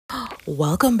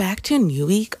Welcome back to a new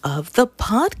week of the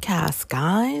podcast,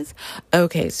 guys.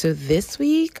 Okay, so this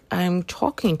week I'm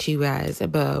talking to you guys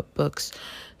about books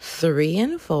 3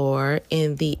 and 4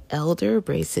 in the Elder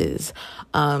Braces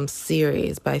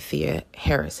series by Thea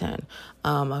Harrison.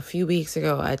 A few weeks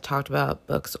ago, I talked about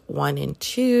books 1 and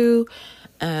 2,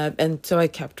 and so I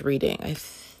kept reading. I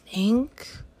think,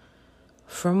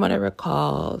 from what I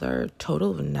recall, there are a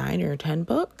total of 9 or 10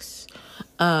 books.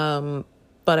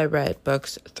 But I read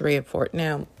books 3 and 4.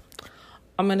 Now,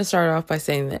 I'm going to start off by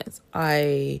saying this.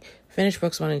 I finished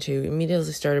books 1 and 2,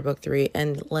 immediately started book 3,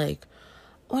 and I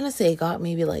want to say got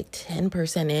maybe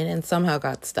 10% in and somehow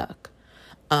got stuck.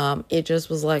 It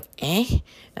just was and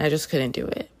I just couldn't do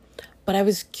it. But I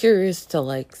was curious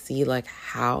to see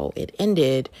how it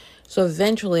ended. So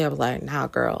eventually I was like, nah,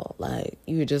 girl,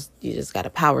 you just got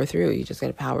to power through. You just got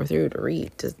to power through to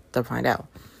read to find out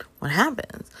what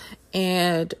happens.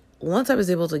 And once I was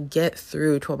able to get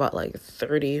through to about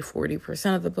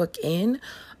 30-40% of the book in,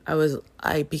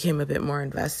 I became a bit more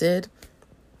invested,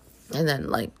 and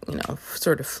then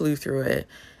sort of flew through it,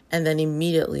 and then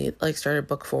immediately started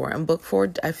book 4. And book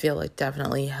 4, I feel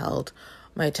definitely held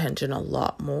my attention a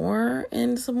lot more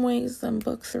in some ways than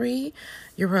book 3.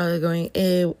 You're probably going,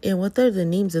 and what are the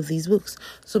names of these books?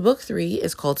 So book 3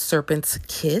 is called Serpent's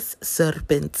Kiss.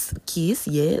 Serpent's Kiss,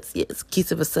 yes,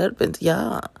 Kiss of a Serpent,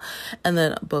 yeah. And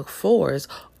then book 4 is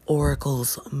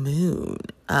Oracle's Moon.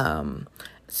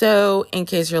 So in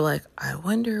case you're I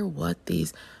wonder what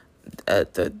these,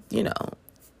 it's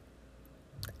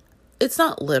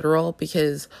not literal,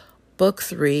 because book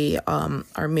 3,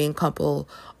 our main couple,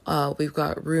 we've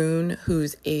got Rune,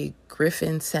 who's a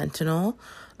Griffin Sentinel,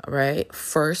 right?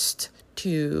 First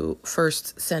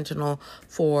Sentinel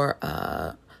for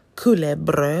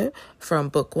Culebra from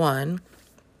book 1,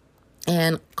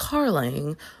 and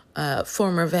Carling,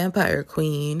 former vampire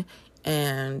queen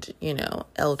and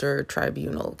elder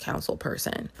tribunal council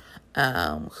person,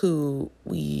 who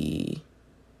we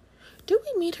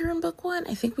meet her in book 1?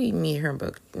 I think we meet her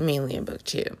mainly in book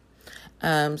 2.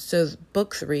 So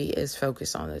book 3 is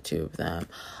focused on the two of them.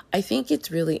 I think it's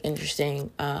really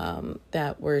interesting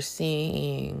that we're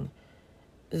seeing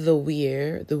the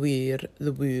Wyr,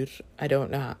 I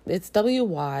don't know. It's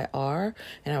W-Y-R,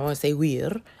 and I want to say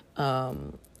Wyr,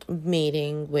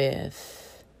 mating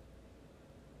with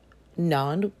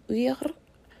non-Wyr.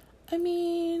 I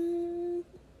mean,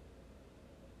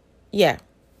 yeah,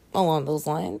 along those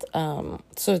lines.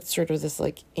 So it's sort of this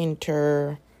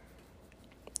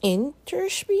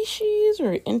interspecies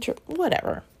or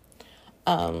whatever,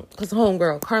 because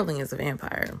homegirl Carling is a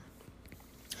vampire.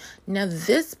 Now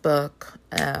this book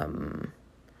I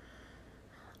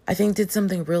think did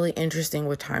something really interesting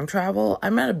with time travel.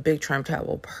 I'm not a big time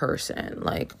travel person.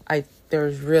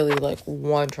 There's really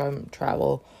one time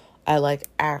travel I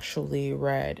actually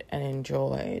read and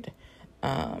enjoyed,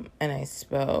 and I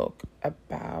spoke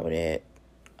about it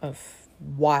a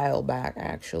while back,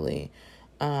 actually.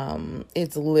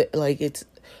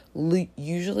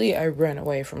 Usually I run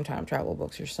away from time travel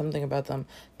books. There's something about them.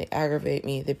 They aggravate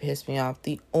me. They piss me off.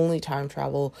 The only time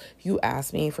travel, you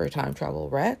ask me for a time travel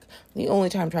rec, the only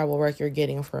time travel rec you're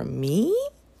getting from me,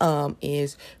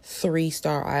 is 3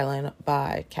 Star Island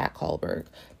by Kat Kahlberg.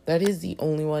 That is the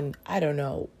only one. I don't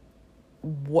know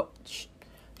what,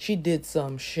 she did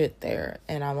some shit there.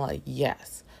 And I'm like,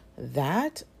 yes,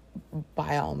 that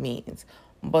by all means.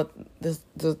 But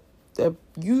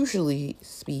usually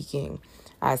speaking,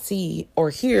 I see or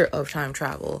hear of time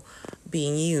travel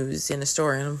being used in a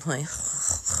story, and I'm like,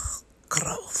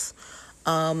 gross.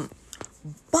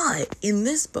 But in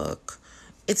this book,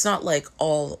 it's not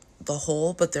all the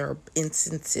whole, but there are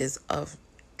instances of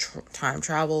time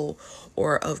travel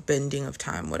or of bending of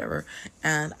time, whatever.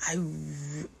 And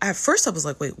at first I was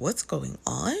like, wait, what's going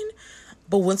on?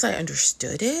 But once I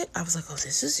understood it, I was like, oh,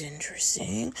 this is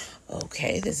interesting.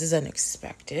 Okay, this is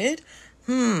unexpected.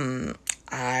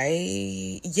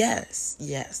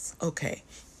 Yes. Okay,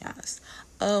 yes.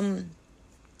 And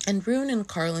Rune and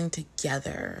Carling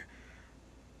together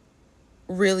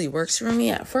really works for me.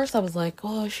 At first I was like,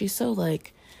 oh, she's so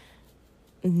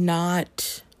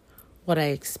not what I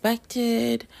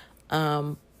expected.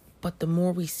 But the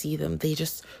more we see them, they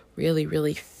just really,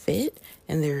 really fit,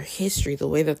 and their history, the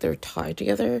way that they're tied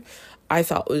together, I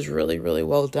thought was really, really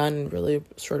well done and really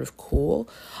sort of cool.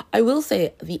 I will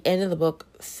say the end of the book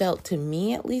felt, to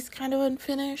me at least, kind of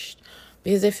unfinished,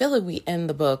 because I feel like we end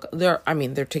the book, they're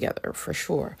together for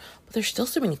sure, but there's still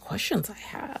so many questions I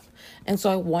have. And so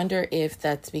I wonder if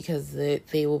that's because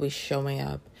they will be showing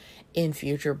up in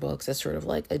future books as sort of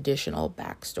additional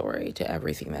backstory to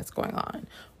everything that's going on,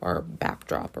 or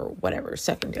backdrop, or whatever,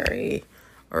 secondary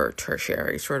or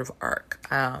tertiary sort of arc.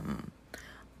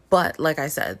 But like I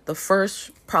said, the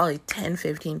first probably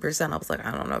 10-15%, I was like,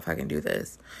 I don't know if I can do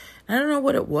this. And I don't know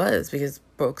what it was, because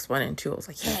books 1 and 2, I was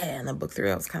like, yeah. And then book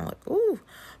 3, I was kind of like, ooh.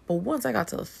 But once I got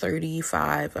to the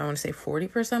 35, I want to say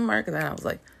 40% mark, then I was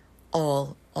like,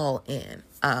 all in.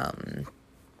 And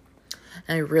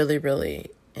I really,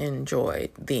 really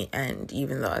enjoyed the end,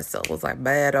 even though I still was like,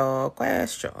 bad all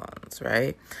questions,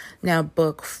 right? Now,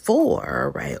 book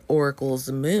 4, right, Oracle's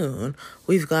Moon,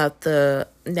 we've got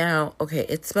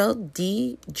it's spelled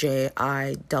Dijinn,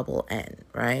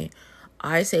 right?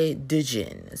 I say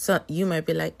Dijinn. So you might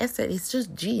be like, Esther, it's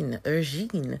just Jean or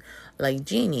Jean, like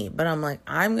genie. But I'm like,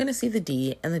 I'm going to see the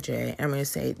D and the J, and I'm going to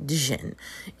say Dijinn.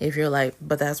 If you're like,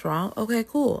 but that's wrong, okay,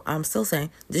 cool. I'm still saying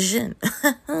Dijinn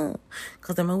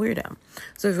because I'm a weirdo.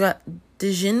 So we've got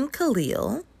Dijinn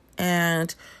Khalil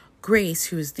and Grace,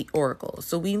 who is the Oracle.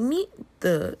 So we meet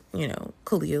the,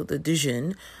 Khalil, the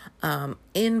Dijinn,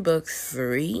 in book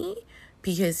 3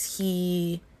 because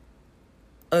he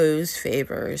owes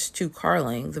favors to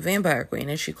Carling, the vampire queen,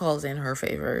 and she calls in her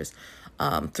favors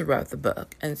throughout the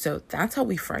book. And so that's how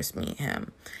we first meet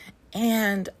him.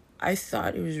 And I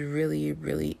thought it was really,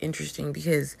 really interesting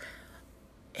because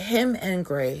him and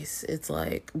Grace, it's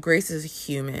like Grace is a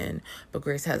human, but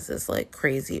Grace has this like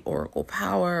crazy oracle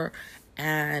power.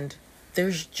 And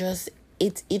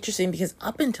it's interesting because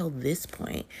up until this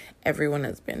point, everyone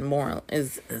has been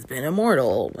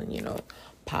immortal, and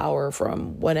power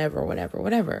from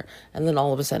whatever. And then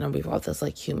all of a sudden we've got this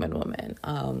like human woman.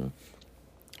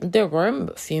 There were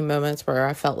a few moments where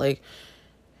I felt like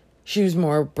she was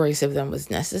more abrasive than was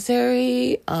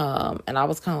necessary. And I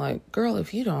was kind of like, girl,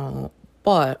 if you don't.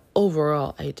 But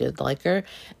overall, I did like her.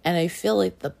 And I feel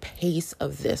like the pace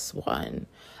of this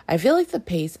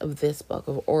book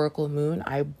of Oracle Moon,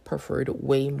 I preferred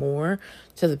way more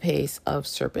to the pace of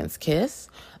Serpent's Kiss.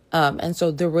 And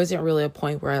so there wasn't really a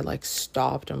point where I like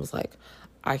stopped and was like,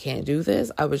 I can't do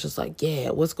this. I was just like, yeah,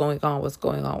 what's going on?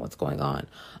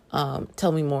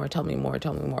 Tell me more.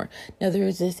 Now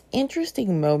there's this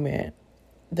interesting moment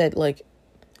that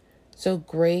so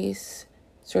Grace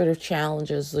sort of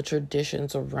challenges the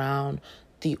traditions around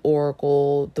the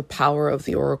oracle, the power of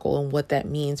the oracle, and what that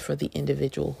means for the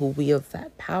individual who wields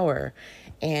that power.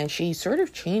 And she sort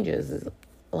of changes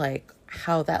like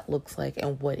how that looks like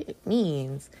and what it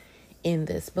means in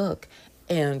this book.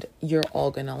 And you're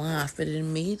all gonna laugh, but it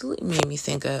immediately made me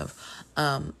think of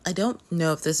I don't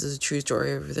know if this is a true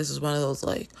story or if this is one of those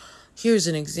like, here's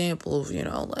an example of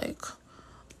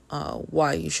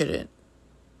why you should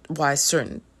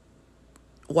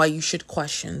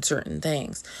question certain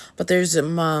things. But there's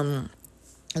the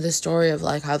story of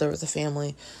like how there was a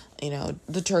family,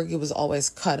 the turkey was always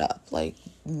cut up. Like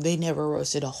they never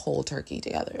roasted a whole turkey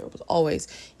together. It was always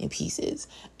in pieces.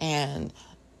 And,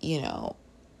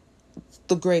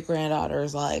 the great granddaughter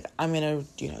is like, I'm going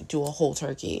to, do a whole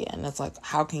turkey. And it's like,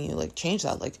 how can you change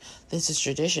that? Like, this is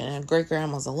tradition, and great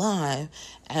grandma's alive.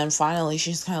 And finally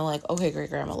she's kind of like, okay, great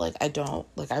grandma,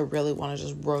 I really want to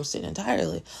just roast it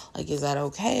entirely. Like, is that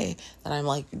okay that I'm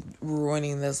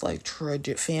ruining this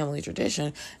family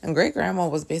tradition? And great grandma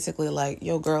was basically like,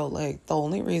 yo girl, the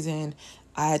only reason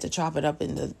I had to chop it up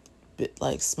into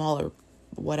smaller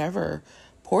whatever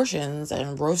portions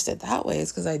and roast it that way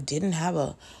is because I didn't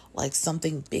have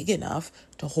something big enough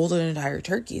to hold an entire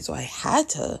turkey. So I had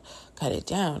to cut it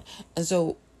down. And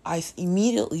so I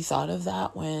immediately thought of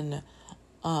that when,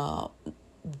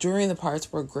 during the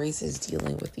parts where Grace is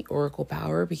dealing with the oracle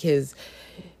power, because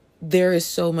there is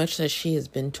so much that she has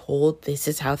been told, this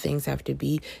is how things have to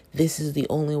be. This is the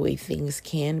only way things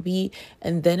can be.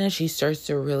 And then as she starts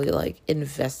to really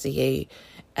investigate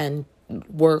and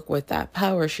work with that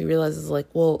power, she realizes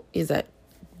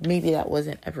maybe that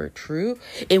wasn't ever true.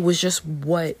 It was just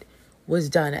what was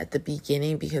done at the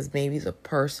beginning because maybe the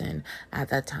person at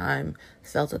that time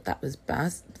felt that was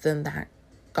best. Then that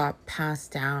got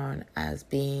passed down as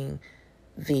being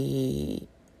the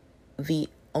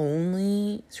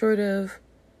only sort of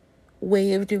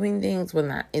way of doing things when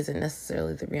that isn't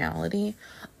necessarily the reality.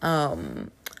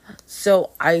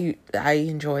 So I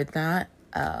enjoyed that.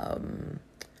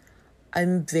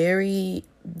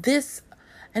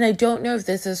 And I don't know if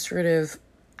this is sort of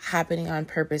happening on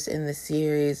purpose in the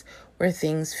series where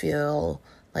things feel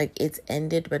like it's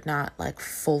ended but not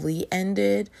fully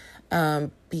ended,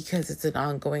 because it's an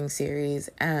ongoing series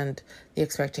and the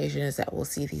expectation is that we'll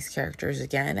see these characters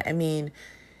again. I mean,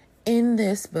 in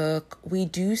this book, we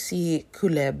do see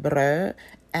Culebra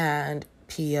and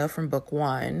Pia from book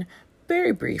 1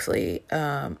 very briefly.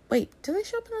 Wait, do they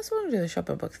show up in this one or do they show up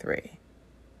in book 3?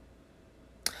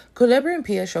 Culebra and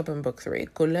Pia show up in book 3.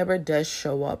 Culebra does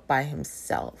show up by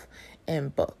himself in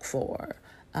book 4.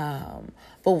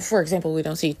 But for example, we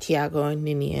don't see Tiago and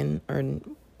Ninian,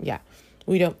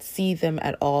 we don't see them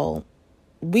at all.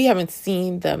 We haven't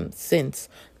seen them since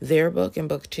their book in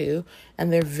book 2,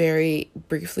 and they're very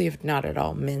briefly, if not at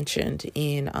all, mentioned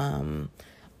in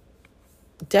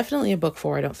definitely in book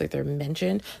 4. I don't think they're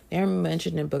mentioned. They're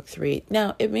mentioned in book 3.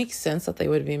 Now, it makes sense that they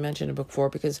would be mentioned in book 4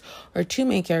 because our two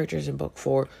main characters in book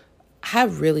 4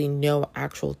 have really no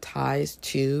actual ties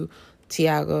to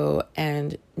Tiago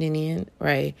and Ninian,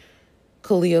 right?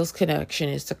 Khalil's connection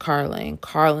is to Carling.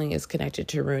 Carling is connected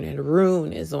to Rune, and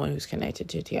Rune is the one who's connected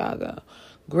to Tiago.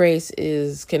 Grace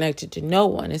is connected to no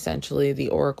one. Essentially, the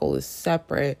Oracle is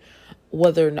separate.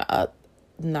 Whether or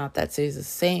not that stays the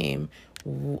same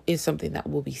is something that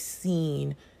will be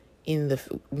seen in the,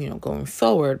 going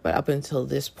forward. But up until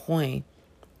this point,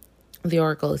 the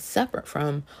Oracle is separate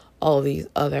from all these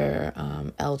other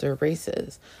elder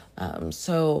races.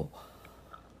 So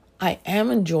I am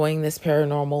enjoying this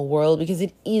paranormal world because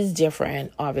it is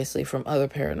different, obviously, from other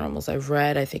paranormals I've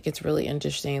read. I think it's really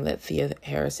interesting that Thea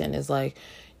Harrison is like,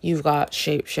 you've got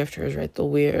shapeshifters, right? The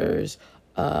Weirs,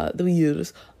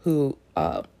 who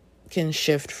can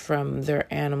shift from their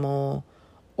animal,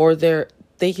 or they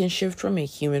can shift from a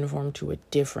human form to a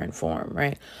different form,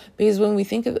 right? Because when we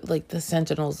think of it, like the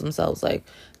Sentinels themselves, like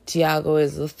Tiago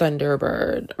is the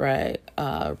Thunderbird, right?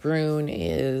 Rune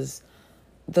is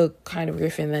the kind of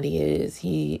griffin that he is.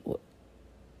 He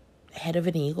head of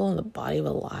an eagle and the body of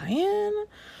a lion,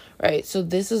 right? So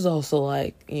this is also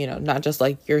like, not just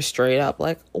like you're straight up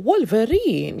like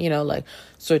Wolverine, like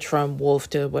switch from wolf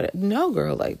to what. No,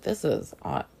 girl, like this is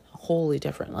on a wholly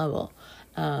different level.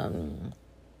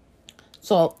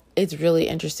 So it's really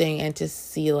interesting, and to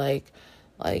see like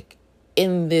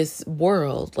in this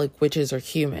world, like witches are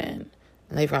human.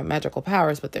 And they've got magical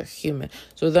powers, but they're human.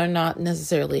 So they're not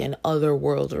necessarily an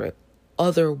otherworldly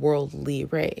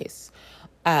race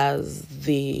as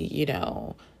the,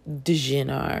 Djinn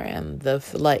are, and the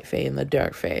Light Fae and the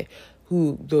Dark Fae,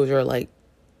 who those are like,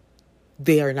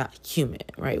 they are not human,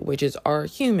 right? Witches are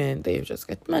human. They've just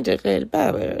got magical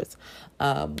powers.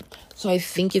 So I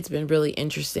think it's been really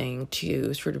interesting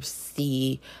to sort of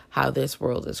see how this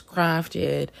world is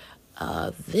crafted.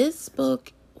 This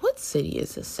book, what city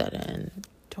is this set in?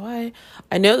 I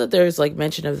know that there's like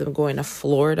mention of them going to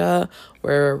Florida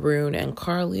where Rune and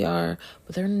Carly are,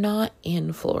 but they're not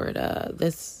in Florida. I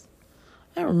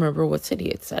don't remember what city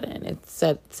it's set in. It's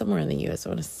set somewhere in the U.S. I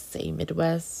want to say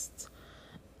Midwest.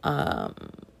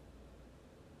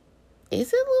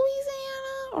 Is it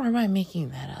Louisiana, or am I making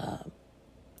that up?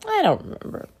 I don't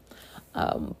remember.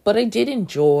 But I did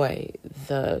enjoy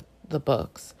the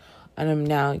books. And I'm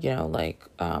now,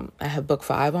 I have book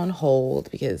 5 on hold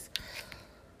because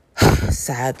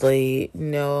sadly,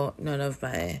 none of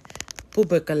my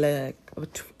public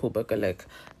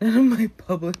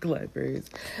libraries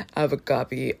have a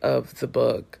copy of the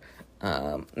book.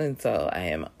 And so I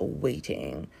am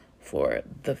waiting for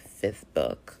the 5th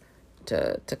book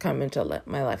to come into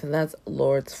my life. And that's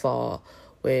Lord's Fall,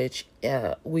 which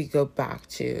we go back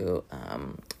to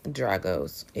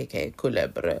Dragos, aka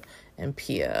Culebra, and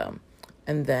Pia.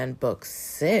 And then book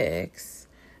 6,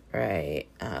 right?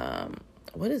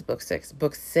 What is book 6?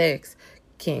 Book 6,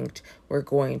 Kinked, we're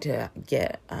going to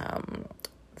get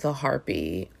the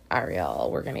Harpy Ariel.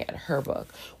 We're going to get her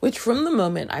book, which from the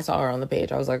moment I saw her on the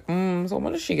page, I was like, so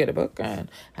when does she get a book?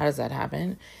 And how does that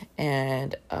happen?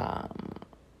 And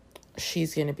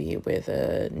she's going to be with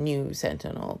a new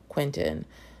Sentinel, Quentin,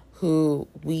 who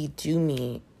we do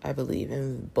meet, I believe,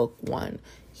 in book 1.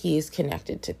 He is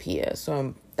connected to Pia.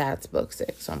 So that's book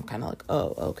 6. So I'm kind of like,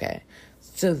 oh, okay.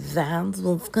 So that's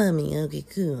what's coming. Okay,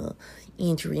 cool.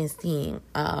 Interesting.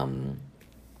 But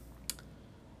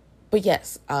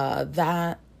yes,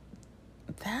 that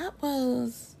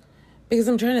was, because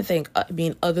I'm trying to think,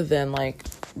 other than like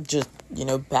just,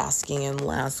 basking in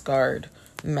Lasgard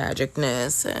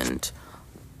magicness and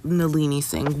Nalini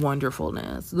Singh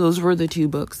wonderfulness. Those were the 2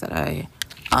 books that I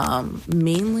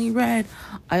mainly read.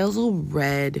 I also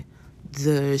read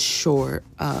the short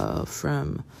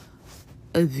from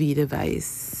Evita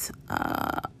Weiss.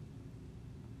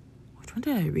 Which one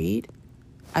did I read?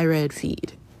 I read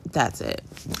Feed. That's it.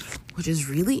 Which is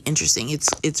really interesting.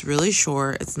 It's really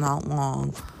short. It's not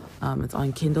long. It's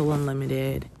on Kindle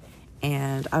Unlimited.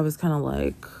 And I was kind of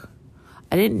like,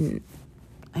 I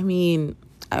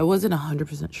wasn't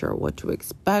 100% sure what to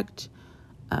expect.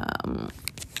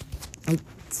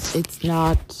 It's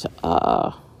not,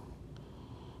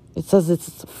 it says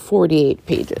it's 48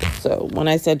 pages. So when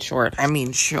I said short, I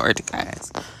mean short,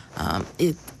 guys.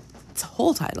 its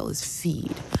whole title is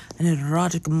Feed, an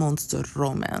erotic monster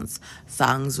romance,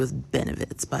 Songs with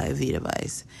Benefits by Vita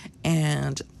Weiss.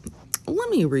 And let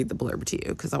me read the blurb to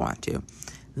you because I want to.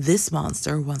 This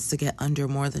monster wants to get under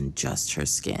more than just her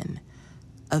skin.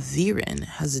 Aviren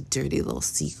has a dirty little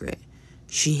secret.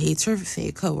 She hates her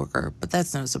fake coworker, but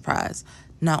that's no surprise.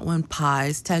 Not when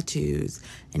pies, tattoos,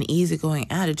 and easygoing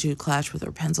attitude clash with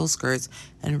her pencil skirts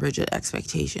and rigid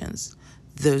expectations.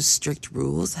 Those strict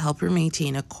rules help her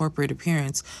maintain a corporate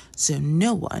appearance so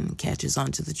no one catches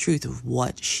on to the truth of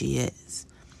what she is.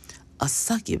 A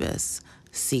succubus,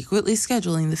 secretly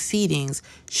scheduling the feedings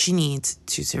she needs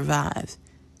to survive.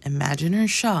 Imagine her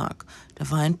shock to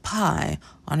find Pi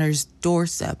on her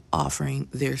doorstep offering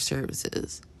their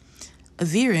services.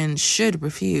 Aviren should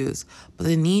refuse, but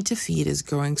the need to feed is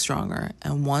growing stronger,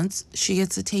 and once she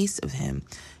gets a taste of him,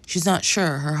 she's not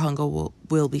sure her hunger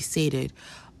will be sated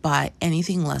by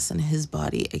anything less than his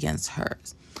body against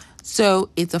hers. So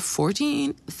it's a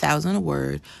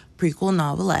 14,000-word prequel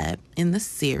novelette in the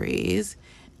series,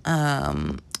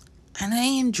 and I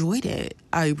enjoyed it.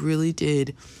 I really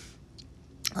did.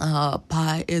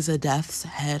 Pi is a death's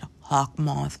head hawk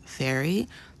moth fairy.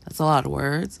 That's a lot of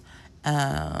words.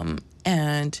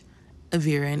 And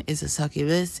Aviren is a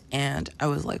succubus, and I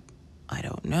was like, I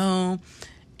don't know.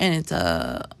 And it's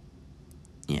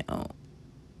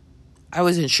I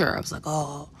wasn't sure. I was like,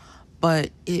 oh,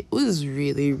 but it was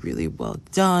really, really well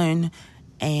done.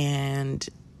 And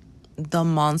the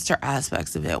monster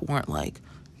aspects of it weren't like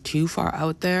too far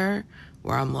out there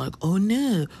where I'm like, oh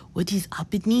no, what is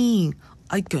happening?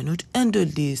 I cannot handle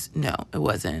this. No, it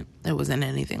wasn't. It wasn't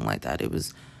anything like that. I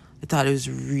thought it was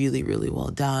really, really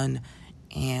well done,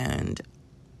 and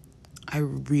I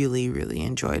really, really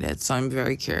enjoyed it. So I'm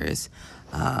very curious.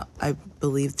 I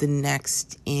believe the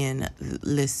next in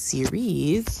the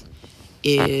series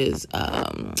is,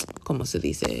 ¿cómo se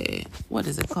dice? What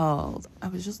is it called? I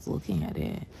was just looking at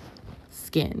it.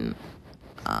 Skin.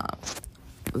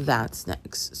 That's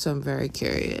next. So I'm very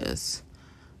curious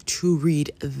to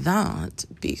read that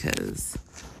because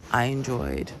I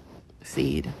enjoyed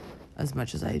Feed as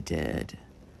much as I did.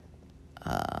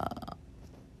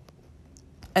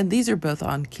 And these are both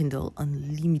on Kindle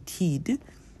Unlimited.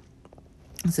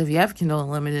 So if you have Kindle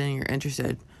Unlimited and you're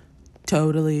interested,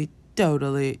 totally do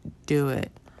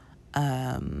it.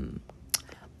 But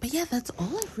yeah, that's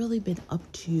all I've really been up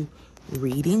to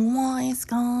reading-wise,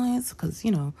 guys. Because,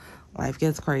 life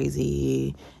gets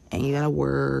crazy and you gotta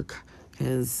work.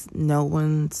 Because no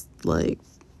one's,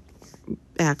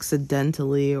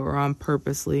 accidentally or on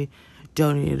purposely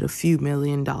donated a few $1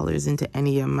 million into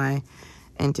any, not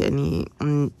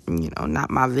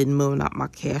my Venmo, not my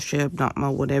Cash App, not my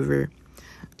whatever.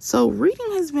 So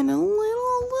reading has been a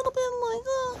little bit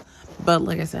but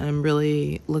like I said, I'm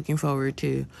really looking forward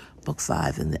to book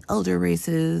 5 in the Elder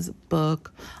Races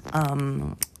book.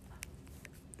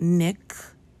 Nick,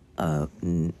 oh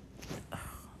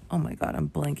my God, I'm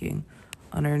blanking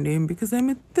on her name because I'm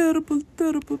a terrible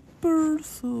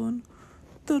person.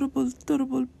 Terrible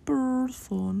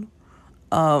person.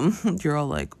 You're all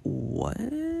like, what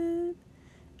in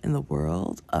the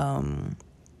world? Oh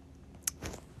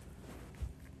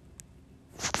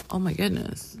my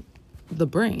goodness. The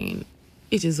brain.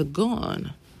 It is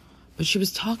gone. But she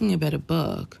was talking about a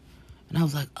book, and I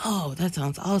was like, oh, that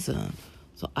sounds awesome.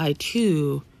 So I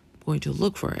too am going to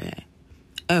look for it.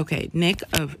 Okay, Nick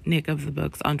of the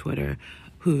Books on Twitter,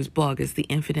 whose blog is The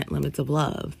Infinite Limits of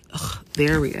Love. Ugh,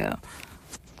 there we go.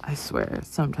 I swear,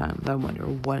 sometimes I wonder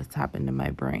what's happened to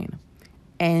my brain.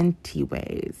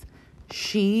 Anyways,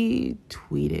 she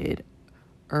tweeted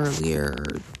earlier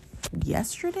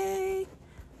yesterday,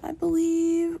 I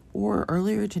believe, or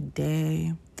earlier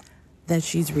today, that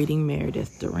she's reading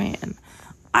Meredith Duran.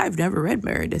 I've never read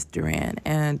Meredith Duran,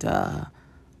 and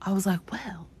I was like,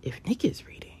 well, if Nick is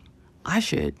reading, I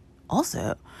should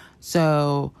also.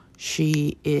 So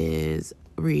she is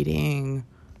reading,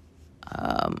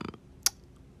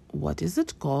 what is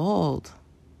it called?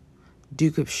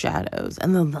 Duke of Shadows.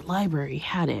 And then the library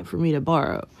had it for me to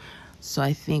borrow. So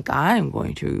I think I'm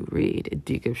going to read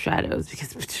Duke of Shadows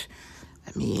because,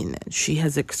 she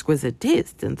has exquisite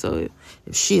taste. And so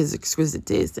if she has exquisite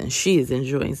taste and she is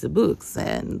enjoying the books,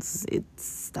 and it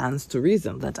stands to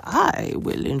reason that I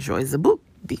will enjoy the book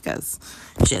because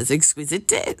she has exquisite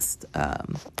taste.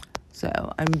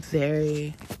 So I'm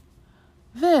very,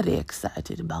 very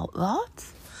excited about that.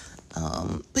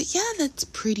 But yeah, that's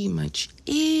pretty much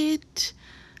it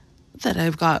that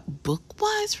I've got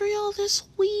book-wise for y'all this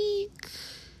week.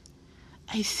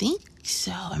 I think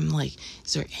so. I'm like,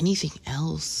 is there anything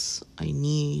else I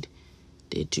need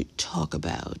to talk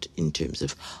about in terms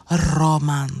of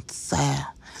romance?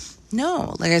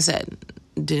 No, like I said,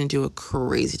 didn't do a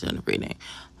crazy ton of reading.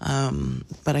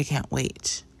 But I can't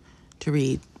wait to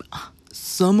read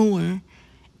some more.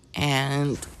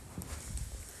 And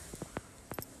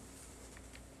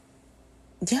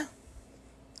yeah,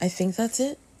 I think that's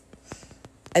it.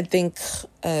 I think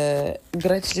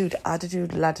gratitude,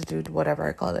 attitude, latitude, whatever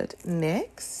I call it,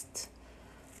 next.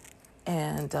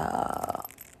 And a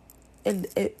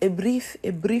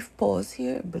brief pause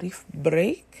here, a brief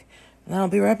break, and then I'll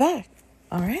be right back.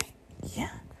 All right?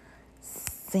 Yeah.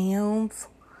 Sounds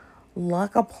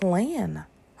like a plan,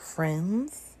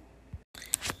 friends.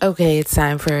 Okay, it's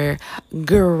time for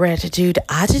gratitude,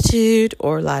 attitude,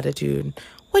 or latitude,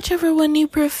 whichever one you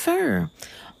prefer.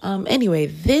 Anyway,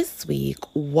 this week,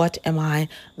 what am I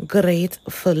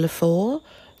grateful for?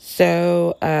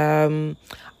 So, I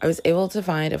was able to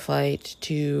find a flight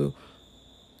to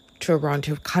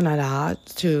Toronto, Canada,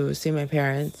 to see my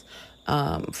parents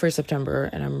for September,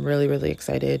 and I'm really, really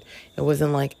excited. It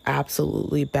wasn't like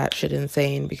absolutely batshit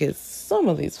insane because some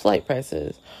of these flight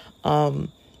prices, and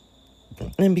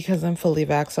because I'm fully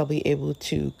vaxxed, I'll be able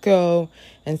to go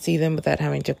and see them without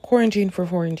having to quarantine for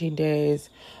 14 days.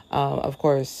 Of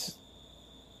course,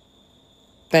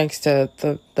 thanks to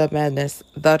the madness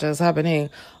that is happening,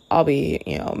 I'll be,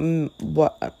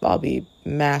 I'll be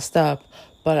masked up,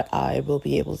 but I will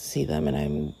be able to see them, and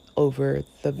I'm over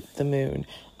the moon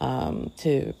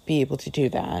to be able to do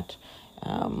that.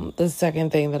 The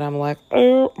second thing that I'm like,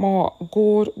 oh my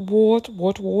God,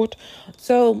 what?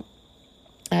 So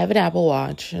I have an Apple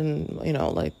Watch, and,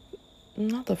 like,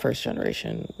 not the first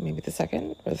generation, maybe the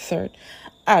second or the third.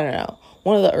 I don't know.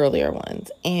 One of the earlier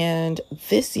ones. And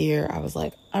this year I was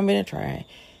like, I'm going to try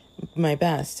my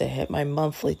best to hit my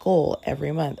monthly goal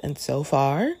every month. And so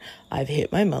far, I've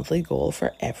hit my monthly goal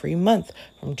for every month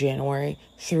from January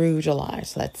through July.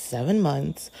 So that's 7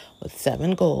 months with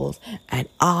 7 goals. And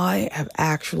I have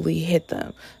actually hit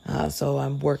them. So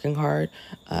I'm working hard.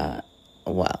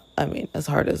 As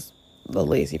hard as the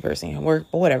lazy person can work,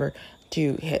 but whatever,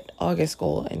 to hit August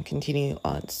goal and continue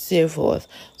on so forth,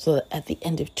 so that at the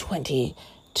end of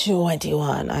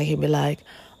 2021 I can be like,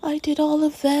 I did all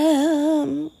of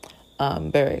them. I'm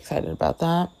very excited about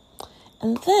that.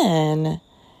 And then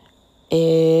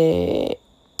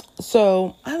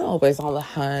so I'm always on the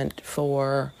hunt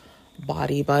for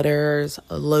body butters,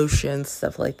 lotions,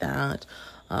 stuff like that.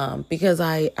 Because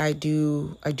I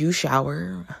do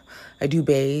shower, I do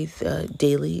bathe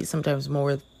daily, sometimes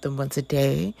more than once a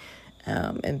day.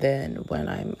 And then when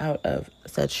I'm out of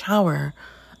said shower,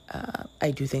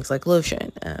 I do things like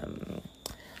lotion.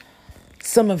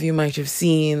 Some of you might have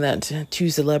seen that 2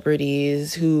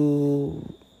 celebrities who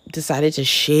decided to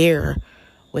share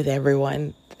with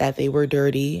everyone that they were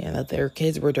dirty and that their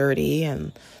kids were dirty,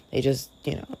 and they just,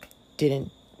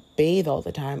 didn't bathe all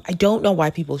the time. I don't know why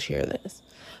people share this.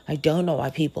 I don't know why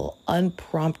people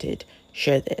unprompted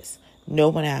share this. No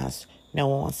one asked. No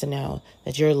one wants to know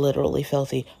that you're literally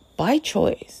filthy by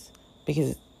choice,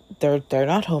 because they're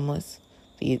not homeless.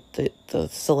 The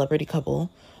celebrity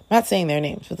couple, I'm not saying their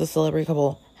names, but the celebrity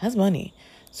couple has money,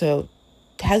 so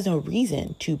has no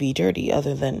reason to be dirty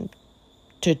other than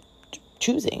to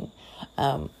choosing.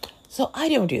 So I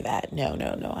don't do that. No.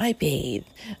 I bathe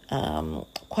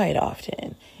quite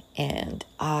often, and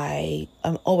I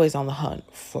am always on the hunt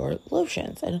for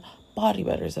lotions and body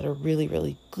butters that are really,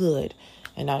 really good,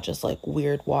 and not just like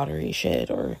weird watery shit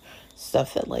or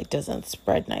stuff that like doesn't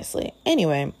spread nicely.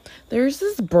 Anyway, there's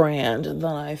this brand that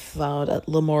I found at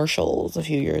Le Marchals a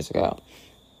few years ago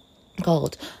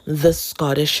called the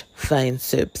Scottish Fine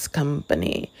Soaps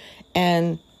Company,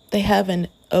 and they have an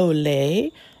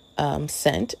Olay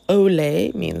scent.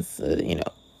 Olay means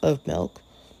of milk,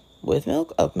 with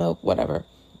milk, of milk, whatever.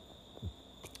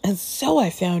 And so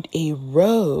I found a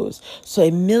rose, so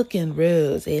a milk and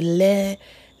rose, a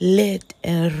lait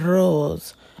and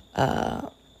rose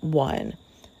one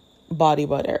body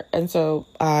butter. And so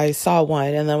I saw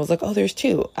one, and then I was like, oh, there's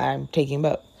 2. I'm taking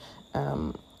both.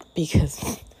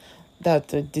 Because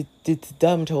it's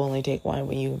dumb to only take one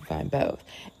when you can find both.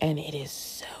 And it is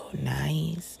so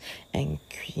nice and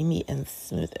creamy and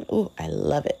smooth. And oh, I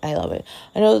love it. I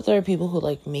know that there are people who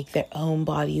like make their own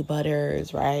body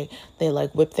butters, right? They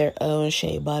like whip their own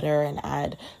shea butter and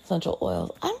add essential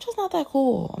oils. I'm just not that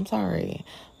cool. I'm sorry.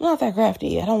 I'm not that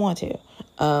crafty. I don't want to.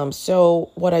 So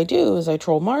what I do is I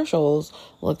troll Marshalls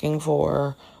looking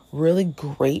for really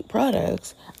great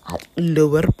products at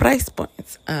lower price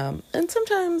points. And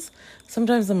sometimes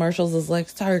the Marshalls is like,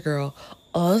 sorry girl,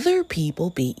 other people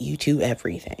beat you to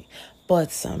everything.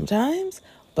 But sometimes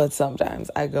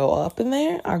I go up in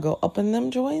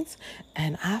them joints,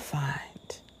 and I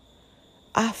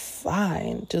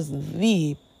find just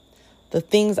the the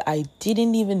things I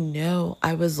didn't even know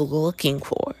I was looking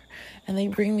for. And they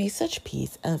bring me such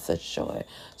peace and such joy.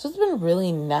 So it's been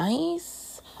really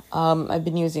nice. I've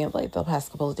been using it like the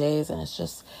past couple of days, and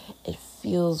it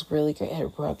feels really great.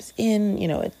 It rubs in,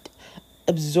 it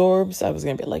absorbs. I was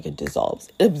going to be like, it dissolves.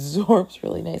 It absorbs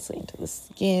really nicely into the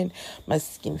skin. My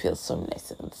skin feels so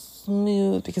nice and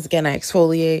smooth because, again, I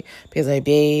exfoliate because I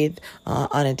bathe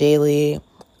on a daily.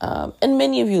 And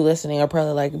many of you listening are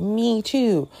probably like, me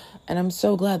too. And I'm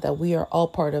so glad that we are all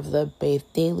part of the Bathe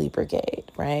Daily Brigade,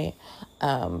 right?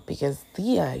 Because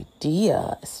the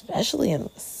idea, especially in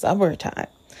the summertime,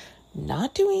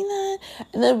 not doing that.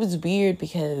 And that was weird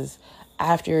because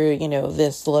after,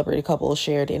 this celebrity couple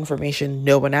shared information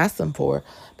no one asked them for,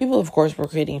 people, of course, were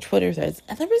creating Twitter threads.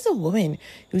 And there was a woman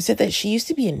who said that she used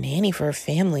to be a nanny for a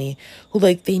family who,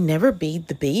 they never bathed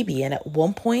the baby. And at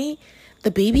one point,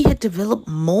 the baby had developed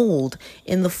mold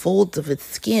in the folds of its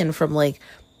skin from,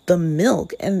 the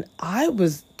milk. And I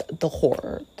was the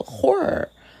horror.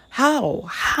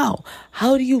 How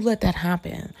do you let that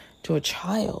happen to a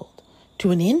child,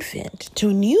 to an infant, to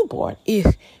a newborn?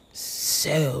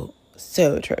 So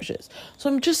atrocious. So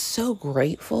I'm just so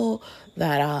grateful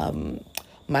that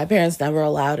my parents never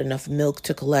allowed enough milk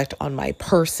to collect on my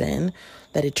person,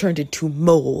 that it turned into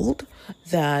mold,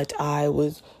 that I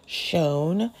was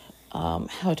shown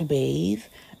how to bathe,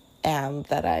 and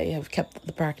that I have kept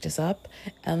the practice up,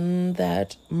 and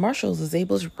that Marshalls is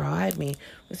able to provide me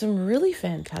with some really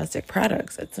fantastic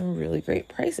products at some really great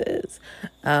prices.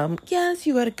 Yes,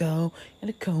 you gotta comb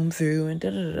through and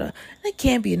da-da-da-da. And it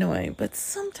can be annoying, but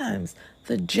sometimes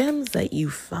the gems that you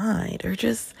find are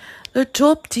just, they're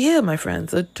top tier, my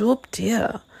friends, they're top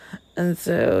tier. And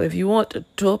so if you want a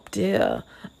top tier,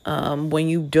 when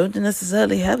you don't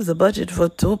necessarily have the budget for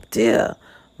top tier,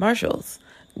 Marshalls,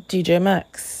 TJ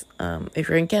Maxx, if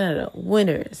you're in Canada,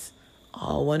 Winners,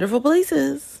 all wonderful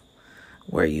places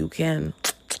where you can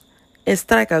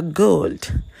strike a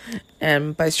gold.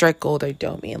 And by strike gold, I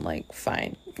don't mean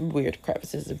find weird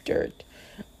crevices of dirt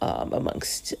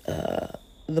amongst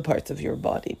the parts of your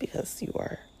body because you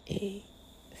are a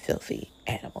filthy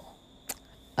animal.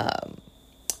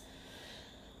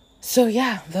 So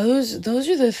yeah, those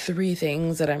are the three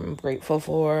things that I'm grateful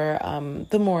for.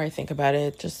 The more I think about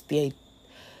it, just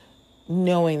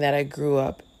knowing that I grew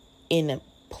up in a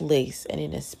place and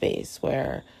in a space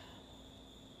where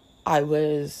I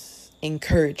was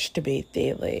encouraged to bathe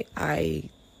daily.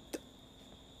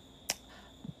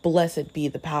 Blessed be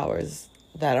the powers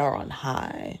that are on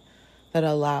high that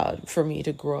allowed for me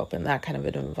to grow up in that kind of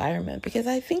an environment, because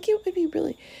I think it would be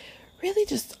really, really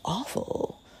just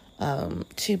awful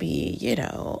to be,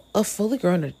 a fully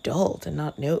grown adult and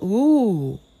not know.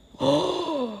 Ooh.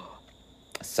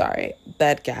 Sorry,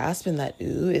 that gasp and that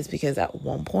ooh is because at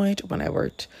one point when I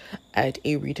worked at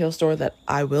a retail store that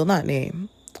I will not name,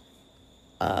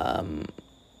 a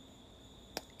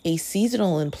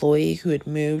seasonal employee who had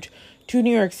moved to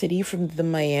New York City from the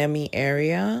Miami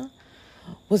area,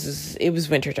 it was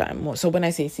wintertime. So when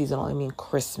I say seasonal, I mean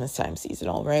Christmas time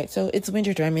seasonal, right? So it's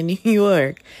wintertime in New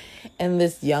York. And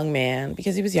this young man,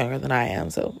 because he was younger than I am,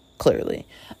 so clearly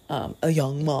a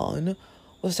young man,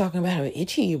 was talking about how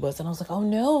itchy he was. And I was like, oh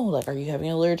no, are you having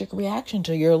an allergic reaction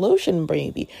to your lotion,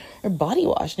 baby, or body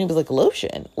wash? And he was like,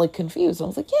 lotion, confused. And I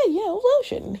was like, yeah,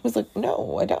 lotion. And he was like,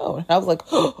 no, I don't. And I was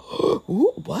like,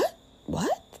 ooh, what?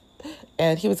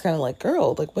 And he was kind of like,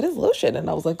 girl, what is lotion? And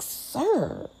I was like,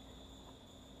 sir,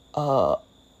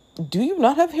 do you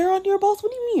not have hair on your balls?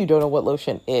 What do you mean you don't know what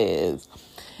lotion is?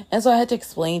 And so I had to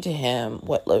explain to him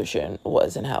what lotion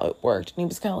was and how it worked. And he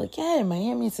was kind of like, yeah, in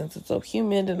Miami, since it's so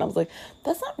humid. And I was like,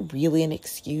 that's not really an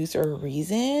excuse or a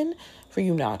reason for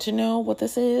you not to know what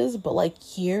this is. But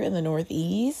here in the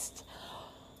Northeast,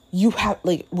 you have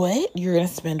what? You're going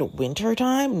to spend winter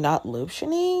time not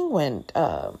lotioning when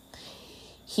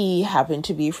he happened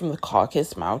to be from the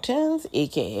Caucasus Mountains,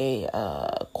 aka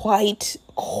quite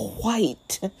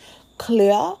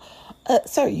clear.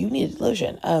 Sorry, you needed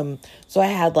lotion. So I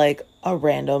had I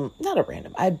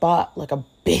bought a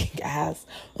big ass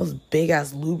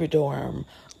Lubriderm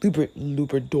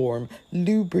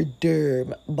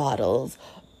bottles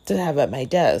to have at my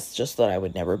desk, just so that I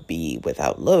would never be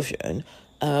without lotion.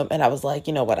 And I was like,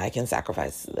 you know what, I can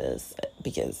sacrifice this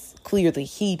because clearly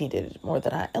he needed it more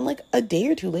than I. And a day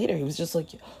or two later, he was just like,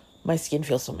 my skin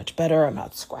feels so much better. I'm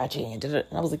not scratching and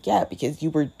I was like, yeah, because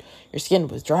your skin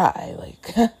was dry.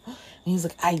 And he's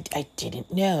like, I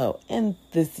didn't know. And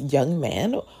this young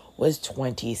man was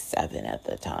 27 at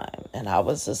the time. And I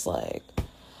was just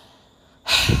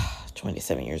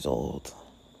 27 years old.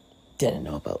 Didn't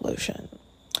know about lotion.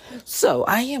 So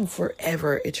I am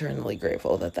forever eternally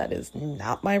grateful that is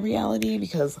not my reality,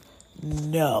 because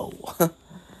no,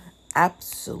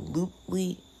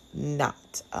 absolutely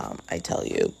not. I tell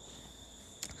you.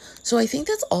 So I think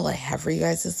that's all I have for you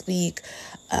guys this week.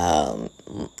 I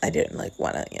didn't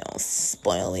want to,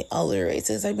 spoil the Elder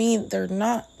Races. I mean, they're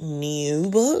not new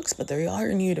books, but they are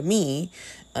new to me.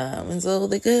 And so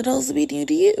they could also be new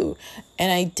to you.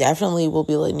 And I definitely will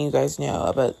be letting you guys know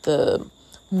about the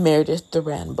Meredith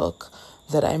Duran book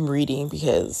that I'm reading,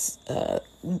 because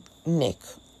Nick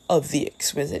of The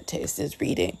Exquisite Taste is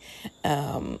reading.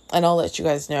 And I'll let you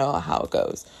guys know how it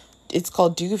goes. It's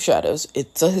called Duke of Shadows.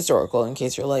 It's a historical, in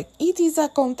case you're like,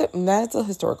 that's a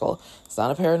historical. It's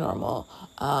not a paranormal.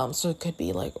 So it could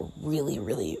be really,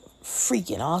 really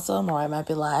freaking awesome. Or I might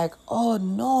be like, oh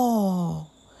no,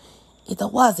 it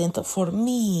wasn't for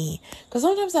me. Because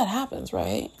sometimes that happens,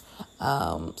 right?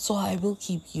 So I will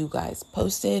keep you guys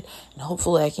posted. And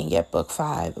hopefully I can get book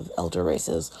 5 of Elder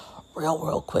Races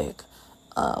real quick.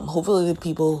 Hopefully the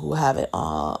people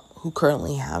who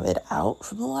currently have it out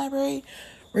from the library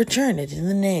return it in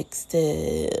the next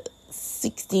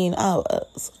 16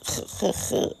 hours.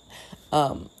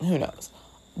 Who knows?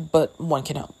 But one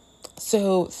can hope.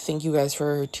 So thank you guys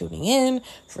for tuning in,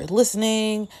 for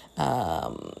listening.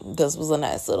 This was a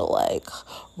nice little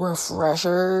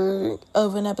refresher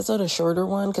of an episode, a shorter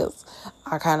one, because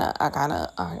I kind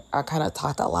of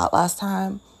talked a lot last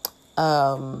time.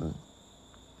 Oh,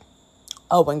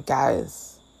 and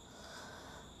guys,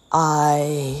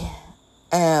 I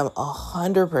am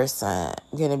 100%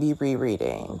 gonna be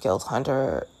rereading Guild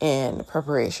Hunter in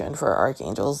preparation for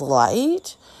Archangel's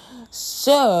Light.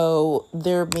 So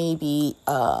there may be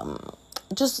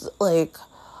just a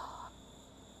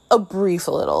brief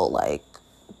little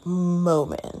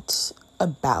moment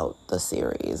about the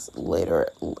series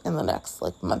later in the next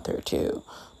month or two,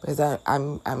 because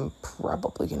I'm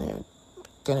probably gonna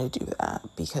do that,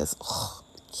 because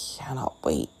cannot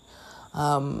wait.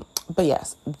 But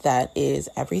yes, that is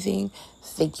everything.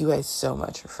 Thank you guys so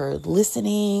much for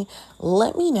listening.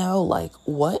 Let me know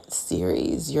what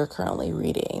series you're currently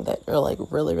reading that you're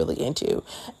really, really into.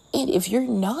 And if you're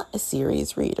not a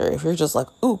series reader, if you're just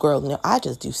ooh girl, no, I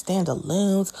just do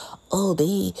standalones all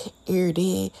day, every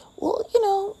day.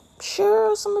 Well,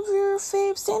 share some of your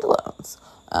fave standalones.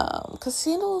 Because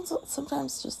standalones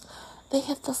sometimes just, they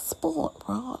hit the spot,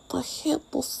 bro. They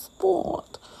hit the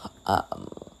spot.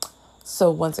 So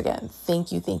once again,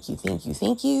 thank you.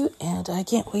 And I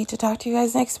can't wait to talk to you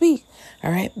guys next week.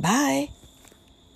 All right, bye.